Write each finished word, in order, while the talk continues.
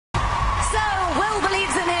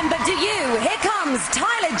is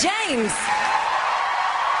Tyler James.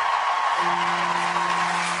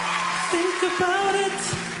 Think about it.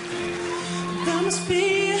 There must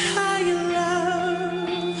be a higher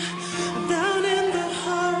love down in the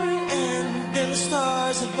heart and in the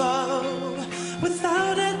stars above.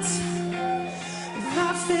 Without it,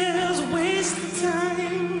 life feels a waste of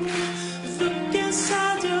time. Look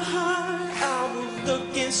inside your heart, I will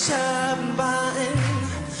look inside mine.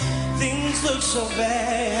 Things look so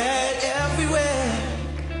bad everywhere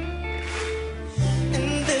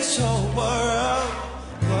in this whole world.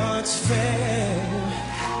 What's fair?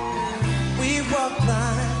 We walk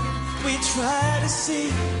blind, we try to see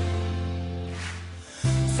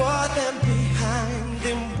for them behind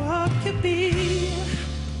them what could be.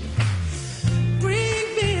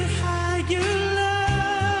 Bring me a higher love.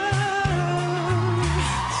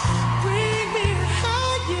 Bring me a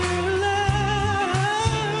higher love.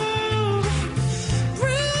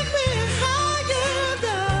 Bring me a higher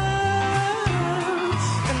love.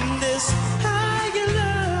 And this higher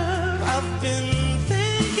love I've been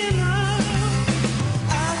thinking of.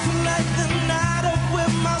 I feel like the night up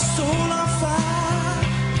with my soul on fire.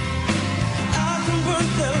 I can burn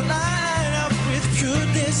the light up with pure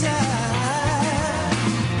desire.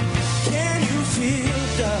 Can you feel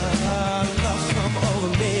the love come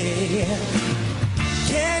over me?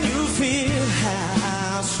 Can you feel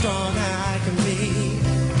how strong I can be?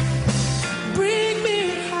 Bring me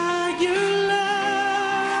a higher love.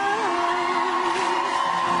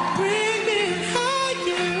 Bring me a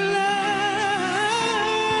higher love.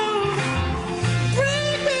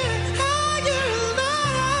 Bring me a higher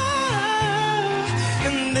love.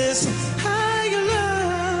 And this higher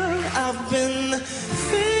love I've been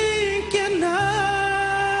thinking of.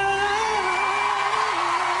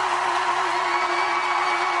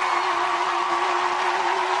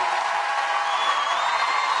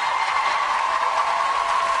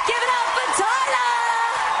 Give it up for Tyler!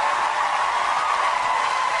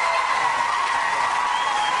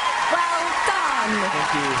 Well done.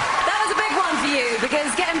 Thank you. That was a big one for you, because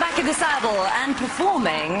getting back in the saddle and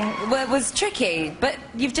performing was tricky, but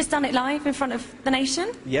you've just done it live in front of the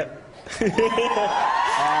nation. Yep. How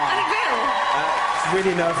did it feel? It's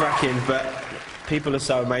really nerve-wracking, but people are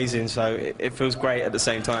so amazing, so it feels great at the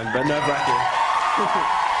same time, but nerve-wracking.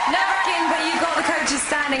 Nerve-wracking, but you got the coaches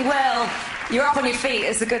standing well. You're up on your feet,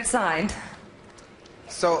 it's a good sign.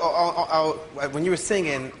 So when you were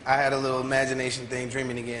singing, I had a little imagination thing,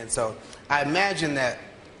 dreaming again. So I imagined that,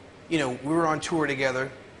 you know, we were on tour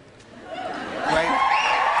together, right?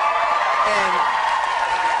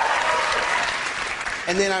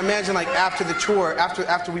 And then I imagine, like, after the tour,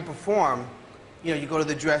 after we perform, you know, you go to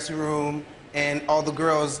the dressing room, and all the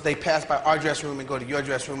girls, they pass by our dressing room and go to your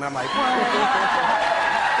dressing room, and I'm like,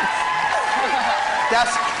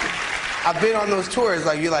 I've been on those tours,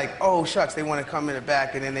 like, you're like, oh, shucks, they want to come in the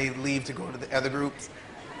back, and then they leave to go to the other groups.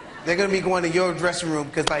 They're going to be going to your dressing room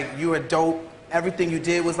because, like, you were dope. Everything you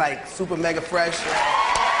did was, like, super mega fresh.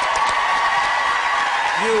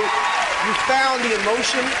 You found the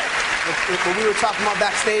emotion. When we were talking about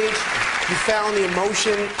backstage, you found the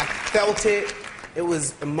emotion. I felt it. It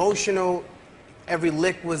was emotional. Every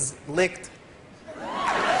lick was licked. It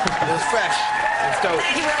was fresh. It was dope.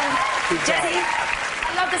 Thank you, Will. Jessie?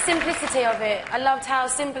 I love the simplicity of it. I loved how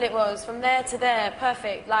simple it was, from there to there,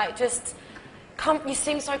 perfect. Like, just, you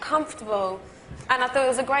seem so comfortable. And I thought it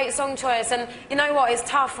was a great song choice. And you know what? It's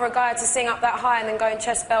tough for a guy to sing up that high and then go in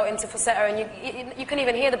chest belt into falsetto, and you can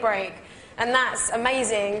even hear the break. And that's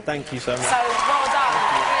amazing. Thank you so much. So, well done.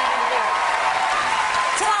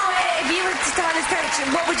 If you were Tyler's coach,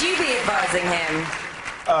 what would you be advising him?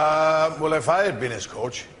 Well, if I had been his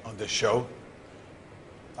coach on this show,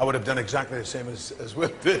 I would have done exactly the same as Will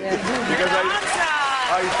did. Yeah. Because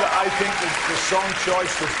I think that the song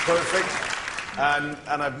choice was perfect,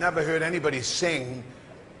 and I've never heard anybody sing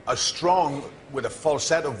as strong with a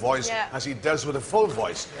falsetto voice as he does with a full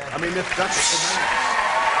voice. Yeah. I mean, that's tremendous.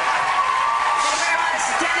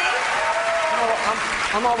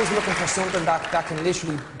 I'm always looking for something that can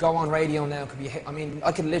literally go on radio now. Could be, I mean,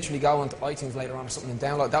 I could literally go onto iTunes later on or something and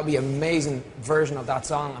download. That would be an amazing version of that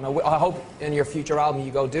song, and I hope in your future album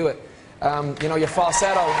you go do it. You know, your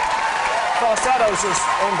falsetto is just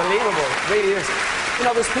unbelievable. It really is. You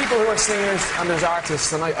know, there's people who are singers and there's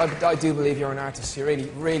artists, and I do believe you're an artist. You're really,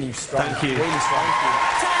 really strong. Thank you. Really strong.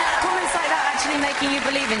 Tyler, comments like that actually making you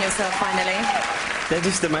believe in yourself finally? They're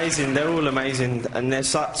just amazing. They're all amazing, and they're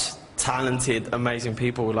such talented, amazing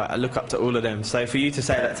people. Like, I look up to all of them. So for you to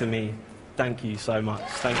say that to me, thank you so much.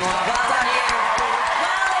 Thank you. Well done, you.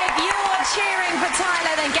 Well, if you're cheering for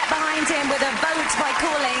Tyler, then get behind him with a vote by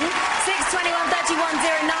calling 621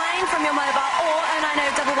 3109 from your mobile or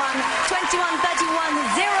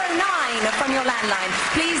 313109 from your landline.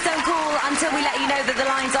 Please don't call until we let you know that the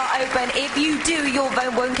lines are open. If you do, your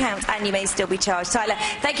vote won't count and you may still be charged. Tyler,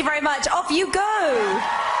 thank you very much. Off you go.